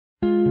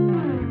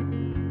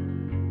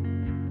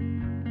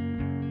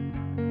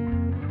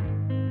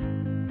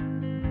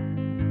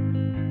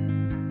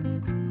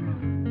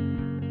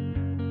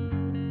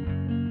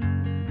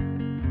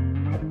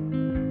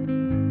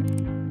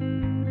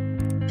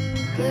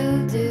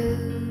blue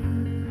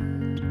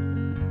dude,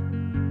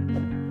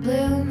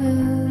 blue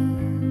moon,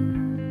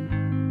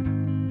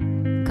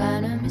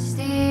 kinda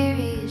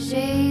mysterious,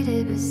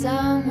 shaded with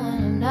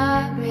someone I'm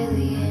not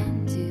really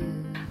into.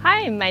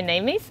 Hi, my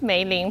name is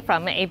Mei Ling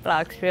from A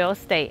Blocks Real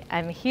Estate.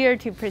 I'm here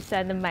to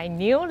present my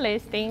new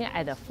listing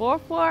at the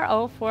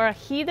 4404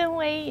 Headen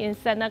Way in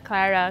Santa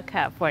Clara,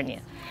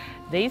 California.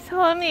 This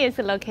home is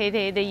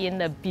located in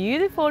the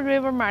beautiful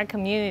Rivermark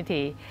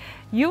community.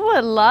 You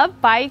will love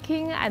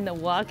biking and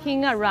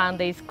walking around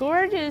this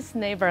gorgeous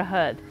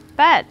neighborhood.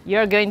 But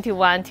you're going to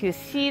want to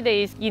see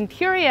the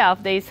interior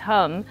of this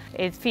home.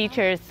 It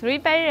features 3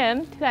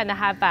 bedrooms,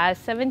 2.5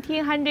 baths,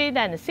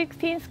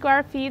 1,716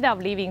 square feet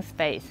of living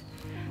space.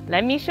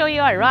 Let me show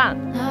you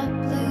around.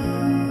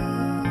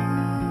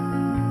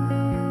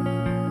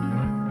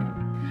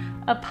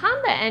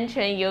 Upon the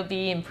entrance, you'll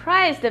be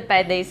impressed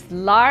by this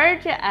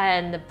large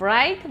and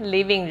bright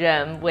living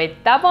room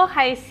with double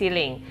high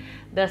ceiling.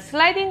 The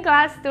sliding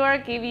glass door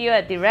gives you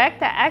a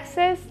direct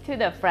access to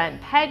the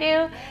front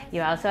patio.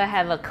 You also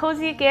have a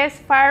cozy gas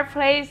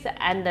fireplace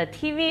and the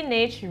TV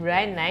niche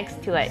right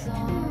next to it.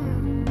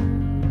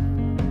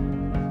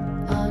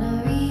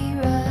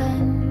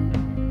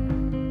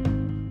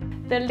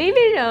 The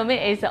living room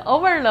is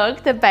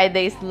overlooked by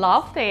this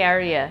loft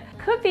area.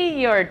 Could be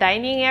your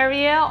dining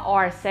area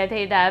or set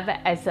it up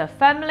as a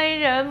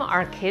family room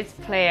or kids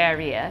play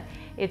area.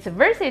 It's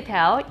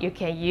versatile. You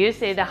can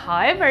use it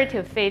however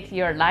to fit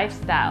your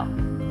lifestyle.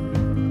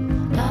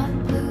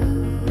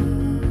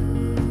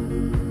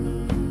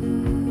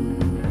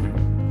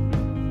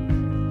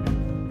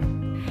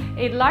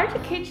 A large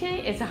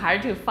kitchen is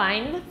hard to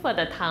find for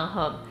the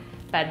townhome,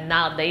 but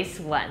not this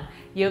one.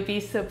 You'll be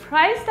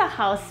surprised at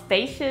how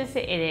spacious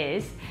it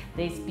is.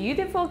 This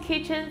beautiful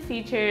kitchen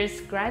features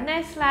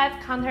granite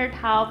slab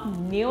countertop,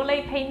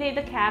 newly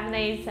painted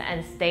cabinets,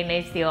 and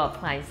stainless steel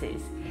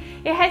appliances.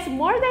 It has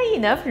more than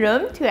enough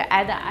room to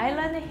add an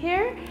island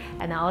here,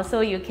 and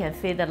also you can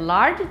fit a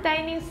large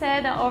dining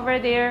set over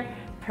there,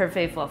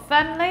 perfect for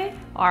family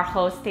or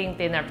hosting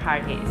dinner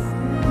parties.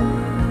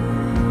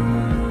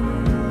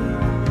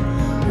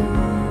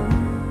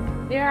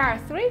 There are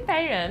 3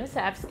 bedrooms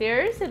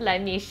upstairs.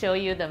 Let me show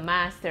you the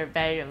master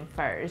bedroom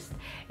first.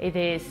 It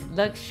is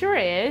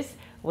luxurious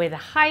with a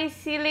high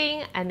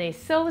ceiling and is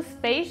so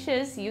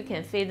spacious you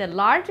can fit a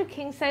large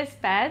king-size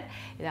bed.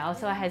 It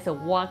also has a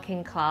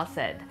walk-in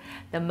closet.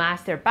 The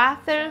master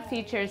bathroom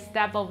features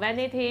double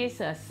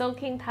vanities, a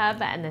soaking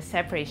tub, and a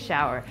separate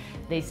shower.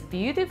 This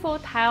beautiful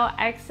tile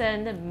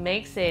accent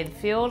makes it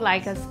feel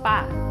like a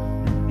spa.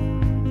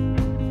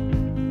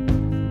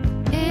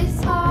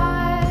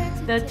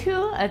 The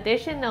 2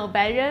 additional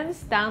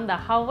bedrooms down the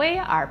hallway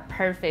are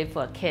perfect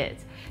for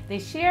kids. They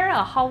share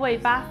a hallway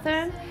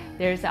bathroom.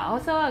 There's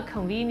also a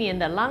convenient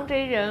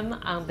laundry room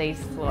on this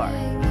floor.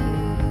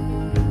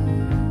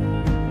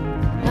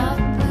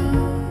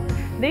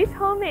 This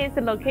home is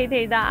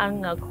located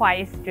on a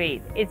quiet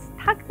street. It's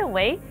tucked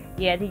away,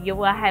 yet you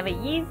will have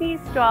an easy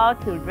stroll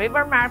to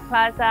Rivermark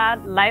Plaza,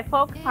 Live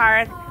Oak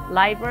Park,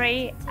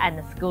 library,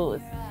 and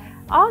schools.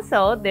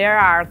 Also, there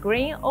are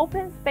green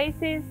open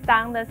spaces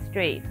down the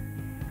street.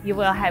 You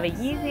will have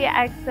easy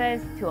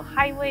access to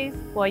highways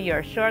for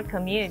your short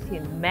commute to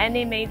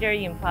many major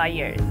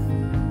employers.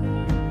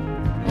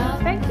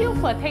 Thank you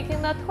for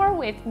taking the tour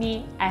with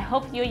me. I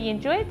hope you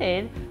enjoyed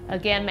it.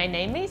 Again, my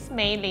name is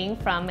Mei Ling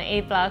from A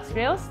Blocks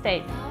Real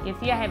Estate.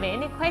 If you have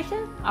any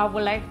questions or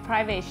would like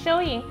private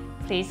showing,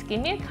 please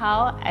give me a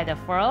call at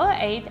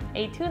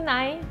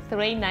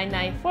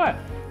 408-829-3994.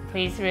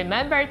 Please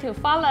remember to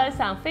follow us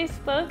on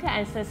Facebook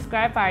and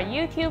subscribe our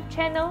YouTube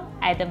channel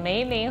at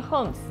Mei Ling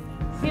Homes.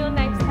 See you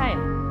next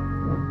time.